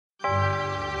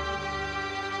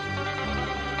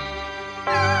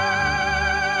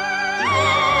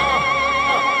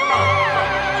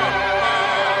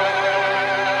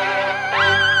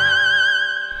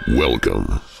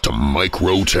Welcome to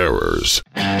Micro Terrors.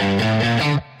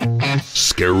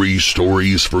 Scary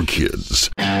stories for kids,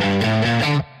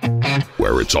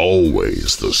 where it's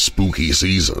always the spooky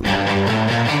season,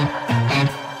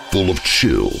 full of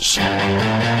chills,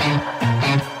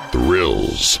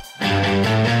 thrills,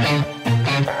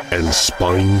 and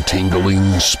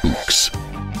spine-tingling spooks.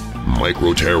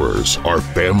 Micro Terrors are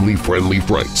family-friendly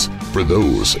frights for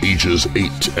those ages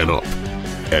 8 and up.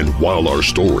 And while our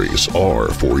stories are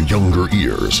for younger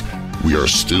ears, we are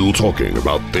still talking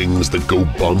about things that go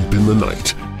bump in the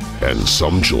night, and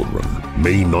some children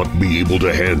may not be able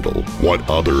to handle what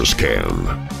others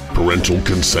can. Parental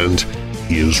consent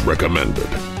is recommended.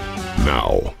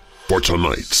 Now, for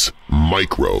tonight's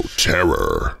Micro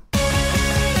Terror.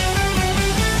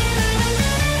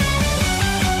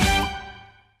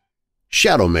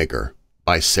 Shadowmaker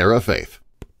by Sarah Faith.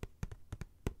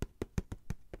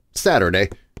 Saturday,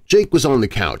 Jake was on the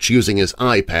couch using his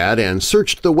iPad and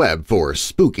searched the web for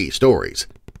spooky stories.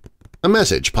 A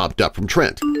message popped up from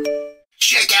Trent.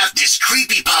 "Check out this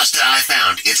creepypasta I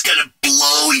found. It's gonna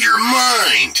blow your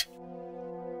mind."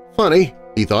 Funny,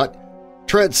 he thought.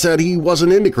 Trent said he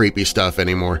wasn't into creepy stuff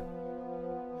anymore.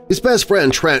 His best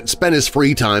friend Trent spent his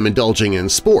free time indulging in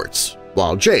sports,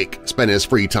 while Jake spent his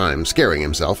free time scaring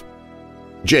himself.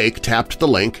 Jake tapped the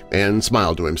link and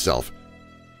smiled to himself.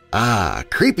 Ah,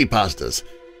 creepypastas!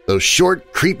 Those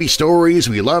short, creepy stories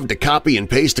we love to copy and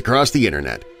paste across the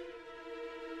internet.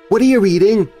 "What are you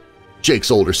reading?"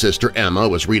 Jake's older sister Emma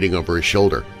was reading over his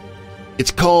shoulder.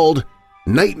 "It's called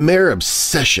Nightmare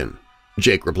Obsession,"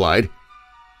 Jake replied.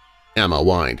 Emma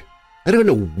whined. "I don't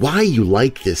know why you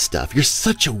like this stuff. You're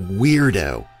such a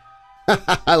weirdo."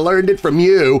 "I learned it from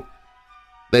you."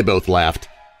 They both laughed.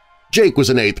 Jake was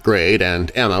in 8th grade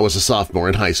and Emma was a sophomore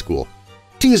in high school.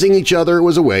 Teasing each other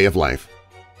was a way of life.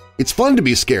 "It's fun to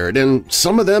be scared, and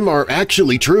some of them are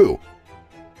actually true."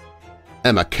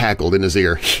 Emma cackled in his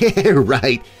ear. "Yeah,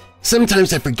 right.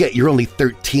 Sometimes I forget you're only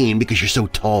 13 because you're so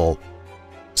tall.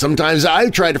 Sometimes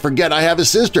I try to forget I have a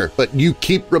sister, but you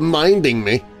keep reminding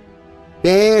me."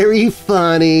 "Very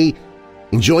funny.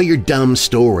 Enjoy your dumb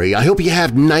story. I hope you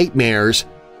have nightmares."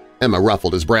 Emma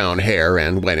ruffled his brown hair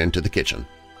and went into the kitchen.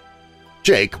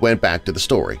 Jake went back to the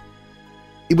story.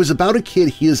 It was about a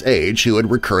kid his age who had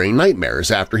recurring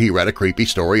nightmares after he read a creepy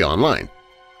story online.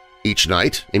 Each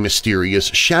night, a mysterious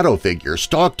shadow figure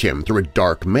stalked him through a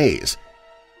dark maze.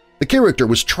 The character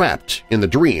was trapped in the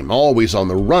dream, always on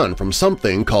the run from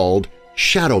something called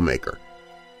Shadowmaker.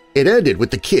 It ended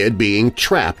with the kid being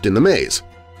trapped in the maze.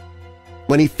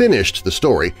 When he finished the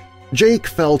story, Jake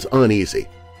felt uneasy.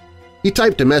 He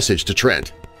typed a message to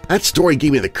Trent. "That story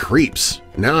gave me the creeps.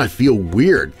 Now I feel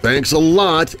weird. Thanks a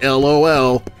lot,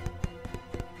 LOL."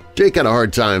 Jake had a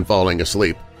hard time falling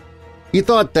asleep. He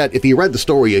thought that if he read the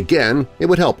story again, it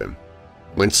would help him.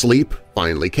 When sleep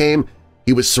finally came,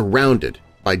 he was surrounded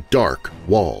by dark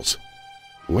walls.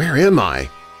 "Where am I?"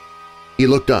 He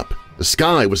looked up. The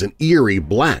sky was an eerie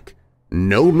black.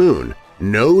 No moon,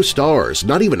 no stars,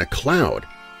 not even a cloud.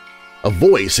 A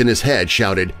voice in his head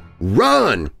shouted,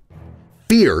 "Run!"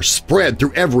 Fear spread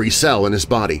through every cell in his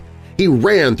body. He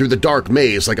ran through the dark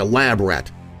maze like a lab rat.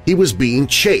 He was being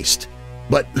chased.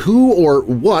 But who or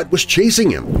what was chasing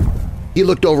him? He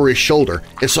looked over his shoulder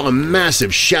and saw a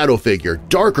massive shadow figure,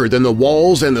 darker than the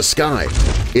walls and the sky.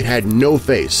 It had no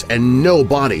face and no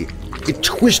body. It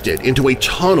twisted into a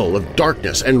tunnel of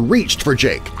darkness and reached for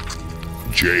Jake.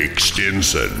 Jake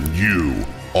Stinson, you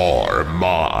are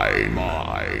mine.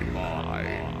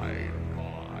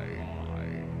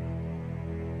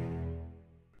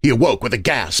 He awoke with a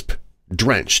gasp,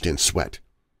 drenched in sweat.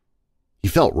 He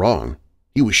felt wrong.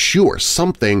 He was sure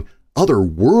something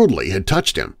otherworldly had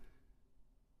touched him.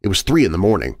 It was 3 in the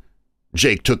morning.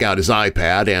 Jake took out his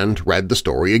iPad and read the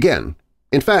story again.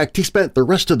 In fact, he spent the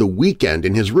rest of the weekend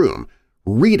in his room,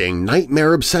 reading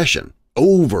Nightmare Obsession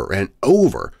over and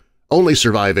over, only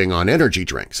surviving on energy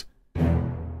drinks.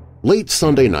 Late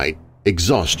Sunday night,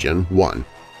 exhaustion won.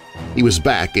 He was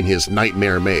back in his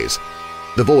nightmare maze.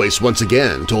 The voice once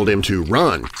again told him to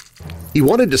run. He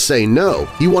wanted to say no.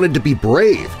 He wanted to be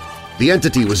brave. The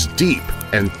entity was deep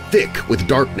and thick with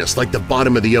darkness like the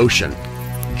bottom of the ocean.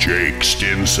 Jake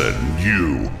Stinson,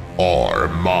 you are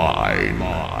mine.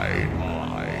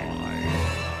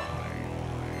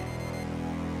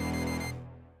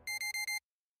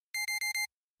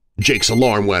 Jake's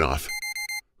alarm went off.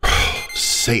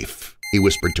 "Safe," he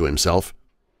whispered to himself.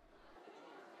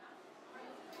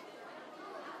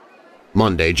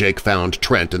 Monday, Jake found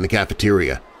Trent in the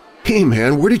cafeteria. "Hey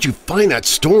man, where did you find that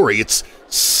story? It's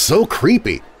so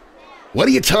creepy." "What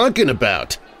are you talking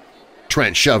about?"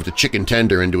 Trent shoved a chicken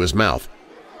tender into his mouth.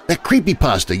 That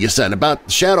creepypasta you sent about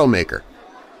the Shadowmaker."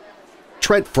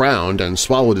 Trent frowned and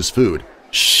swallowed his food.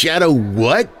 "Shadow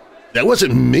what? That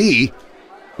wasn't me.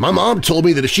 My mom told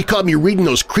me that if she caught me reading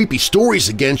those creepy stories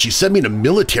again, she'd send me to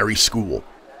military school."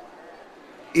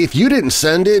 "If you didn't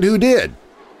send it, who did?"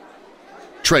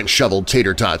 Trent shoveled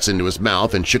tater tots into his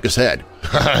mouth and shook his head.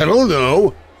 "I don't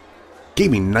know.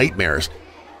 Gave me nightmares.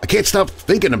 I can't stop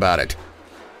thinking about it."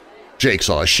 Jake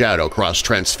saw a shadow cross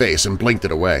Trent's face and blinked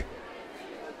it away.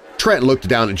 Trent looked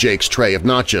down at Jake's tray of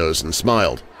nachos and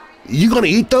smiled. "You gonna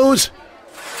eat those?"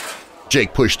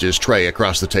 Jake pushed his tray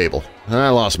across the table. "I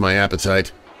lost my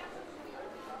appetite."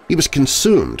 He was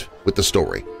consumed with the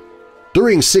story.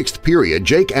 During sixth period,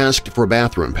 Jake asked for a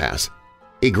bathroom pass.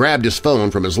 He grabbed his phone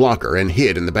from his locker and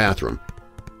hid in the bathroom.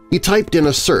 He typed in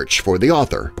a search for the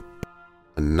author.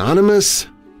 Anonymous?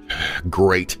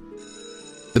 Great.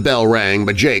 The bell rang,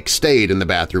 but Jake stayed in the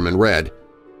bathroom and read.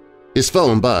 His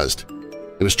phone buzzed.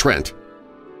 It was Trent.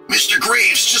 "Mr.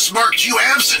 Graves just marked you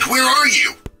absent. Where are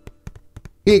you?"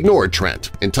 He ignored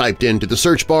Trent and typed into the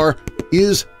search bar,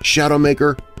 "Is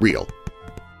Shadowmaker real?"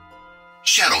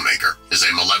 Shadowmaker is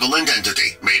a malevolent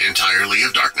entity made entirely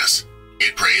of darkness.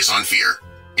 It preys on fear.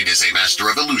 It is a master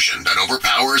of illusion that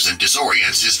overpowers and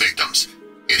disorients his victims.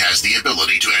 It has the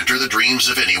ability to enter the dreams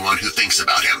of anyone who thinks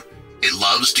about him. It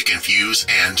loves to confuse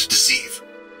and deceive.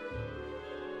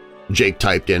 Jake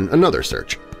typed in another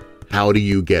search. How do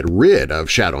you get rid of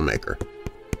Shadowmaker?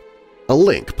 A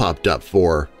link popped up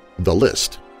for the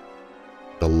list.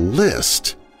 The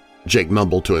list? Jake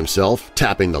mumbled to himself,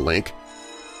 tapping the link.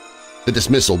 The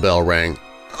dismissal bell rang.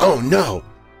 Oh no!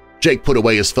 Jake put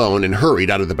away his phone and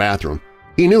hurried out of the bathroom.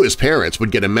 He knew his parents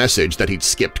would get a message that he'd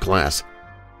skipped class.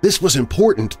 This was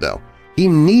important, though. He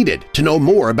needed to know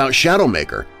more about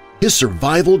Shadowmaker. His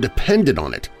survival depended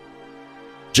on it.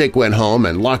 Jake went home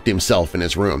and locked himself in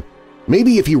his room.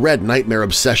 Maybe if he read Nightmare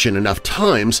Obsession enough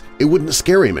times, it wouldn't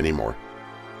scare him anymore.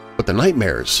 But the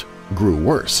nightmares grew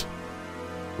worse.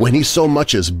 When he so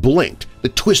much as blinked, the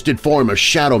twisted form of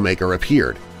Shadowmaker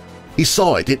appeared. He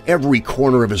saw it in every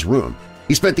corner of his room.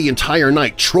 He spent the entire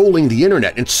night trolling the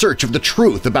internet in search of the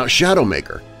truth about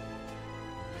Shadowmaker.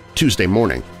 Tuesday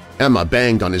morning, Emma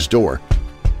banged on his door.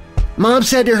 "Mom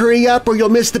said to hurry up or you'll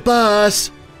miss the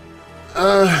bus."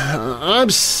 I'm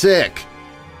sick,"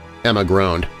 Emma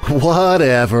groaned.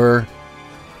 "Whatever."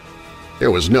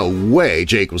 There was no way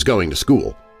Jake was going to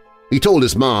school. He told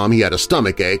his mom he had a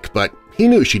stomachache, but he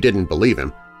knew she didn't believe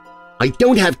him. "I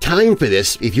don't have time for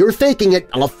this. If you're faking it,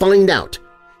 I'll find out.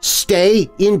 Stay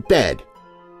in bed."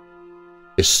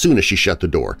 As soon as she shut the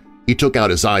door, he took out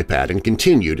his iPad and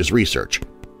continued his research.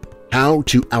 How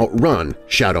to outrun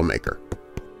Shadowmaker.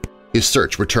 His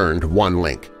search returned one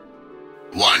link.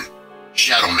 1.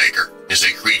 Shadowmaker is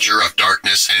a creature of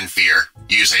darkness and fear.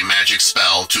 Use a magic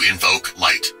spell to invoke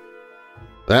light.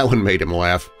 That one made him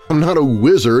laugh. I'm not a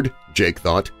wizard, Jake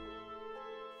thought.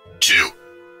 2.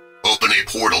 Open a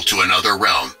portal to another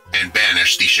realm and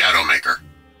banish the Shadowmaker.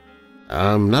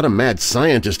 I'm not a mad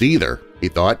scientist either, he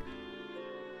thought.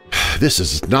 This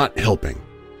is not helping.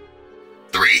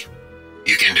 3.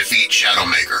 You can defeat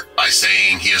Shadowmaker by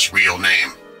saying his real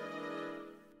name.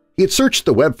 He had searched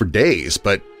the web for days,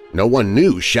 but no one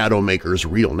knew Shadowmaker's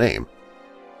real name.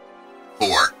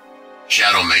 4.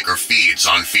 Shadowmaker feeds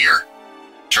on fear.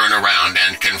 Turn around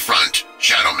and confront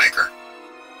Shadowmaker.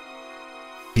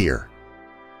 Fear.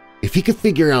 If he could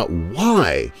figure out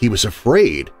why he was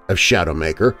afraid of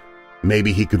Shadowmaker,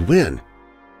 maybe he could win.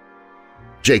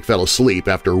 Jake fell asleep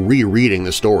after rereading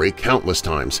the story countless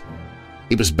times.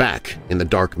 He was back in the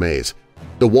dark maze.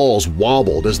 The walls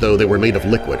wobbled as though they were made of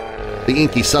liquid. The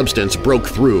inky substance broke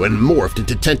through and morphed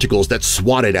into tentacles that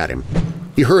swatted at him.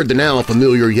 He heard the now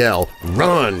familiar yell,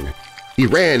 "Run!" He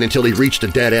ran until he reached a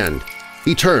dead end.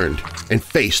 He turned and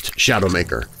faced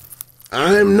Shadowmaker.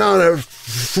 "I'm not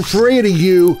afraid of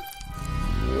you."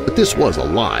 But this was a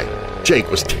lie. Jake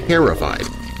was terrified.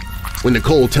 When the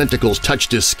cold tentacles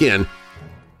touched his skin,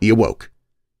 he awoke.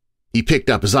 He picked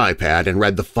up his iPad and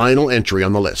read the final entry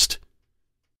on the list.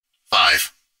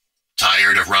 5.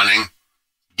 Tired of running?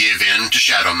 Give in to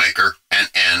Shadowmaker and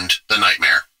end the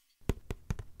nightmare.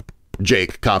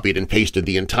 Jake copied and pasted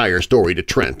the entire story to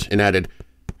Trent and added,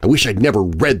 "I wish I'd never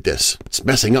read this. It's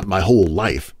messing up my whole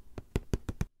life."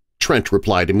 Trent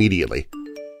replied immediately.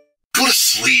 Go to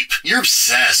sleep. You're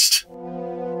obsessed.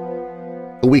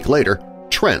 A week later,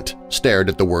 Trent stared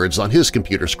at the words on his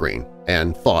computer screen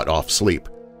and fought off sleep.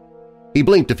 He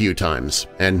blinked a few times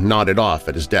and nodded off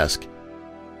at his desk.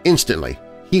 Instantly,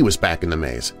 he was back in the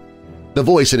maze. The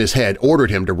voice in his head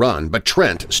ordered him to run, but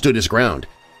Trent stood his ground.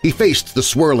 He faced the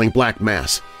swirling black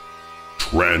mass.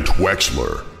 Trent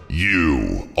Wexler,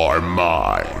 You are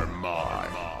mine.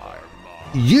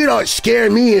 You don't scare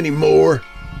me anymore.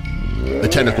 The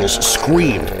tentacles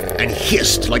screamed and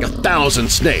hissed like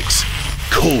 1,000 snakes.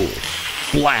 Cold,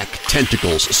 black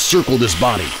tentacles circled his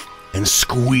body and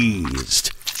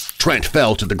squeezed. Trent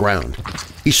fell to the ground.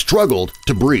 He struggled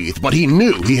to breathe, but he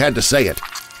knew he had to say it.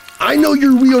 I know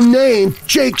your real name,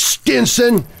 Jake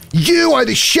Stinson! You are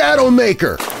the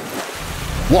Shadowmaker!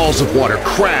 Walls of water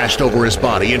crashed over his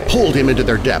body and pulled him into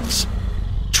their depths.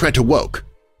 Trent awoke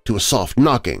to a soft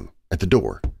knocking at the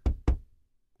door.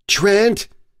 Trent,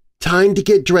 time to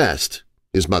get dressed,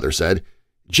 his mother said.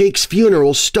 Jake's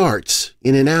funeral starts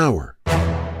in an hour.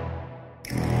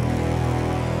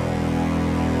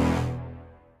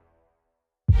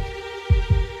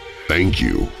 Thank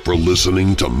you for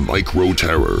listening to Micro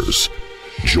Terrors.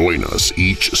 Join us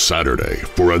each Saturday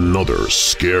for another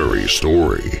scary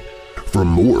story. For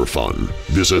more fun,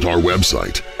 visit our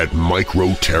website at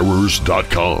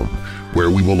microterrors.com, where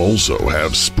we will also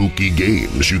have spooky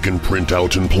games you can print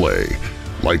out and play,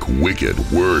 like wicked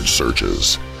word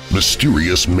searches,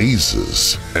 mysterious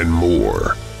mazes, and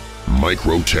more.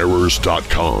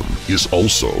 Microterrors.com is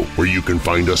also where you can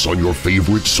find us on your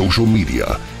favorite social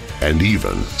media and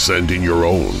even send in your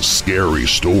own scary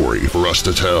story for us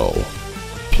to tell.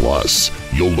 Plus,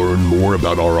 you'll learn more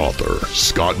about our author,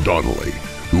 Scott Donnelly,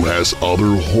 who has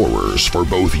other horrors for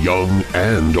both young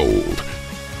and old.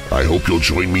 I hope you'll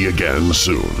join me again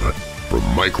soon for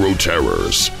Micro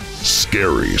Terrors,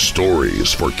 Scary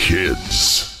Stories for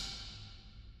Kids.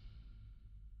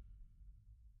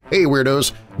 Hey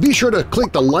Weirdos! Be sure to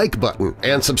click the like button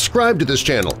and subscribe to this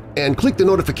channel and click the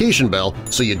notification bell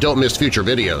so you don't miss future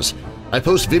videos. I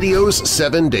post videos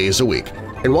 7 days a week.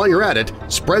 And while you're at it,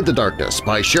 spread the darkness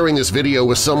by sharing this video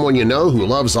with someone you know who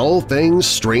loves all things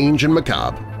strange and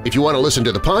macabre. If you want to listen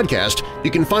to the podcast,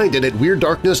 you can find it at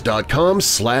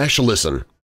WeirdDarkness.com/listen.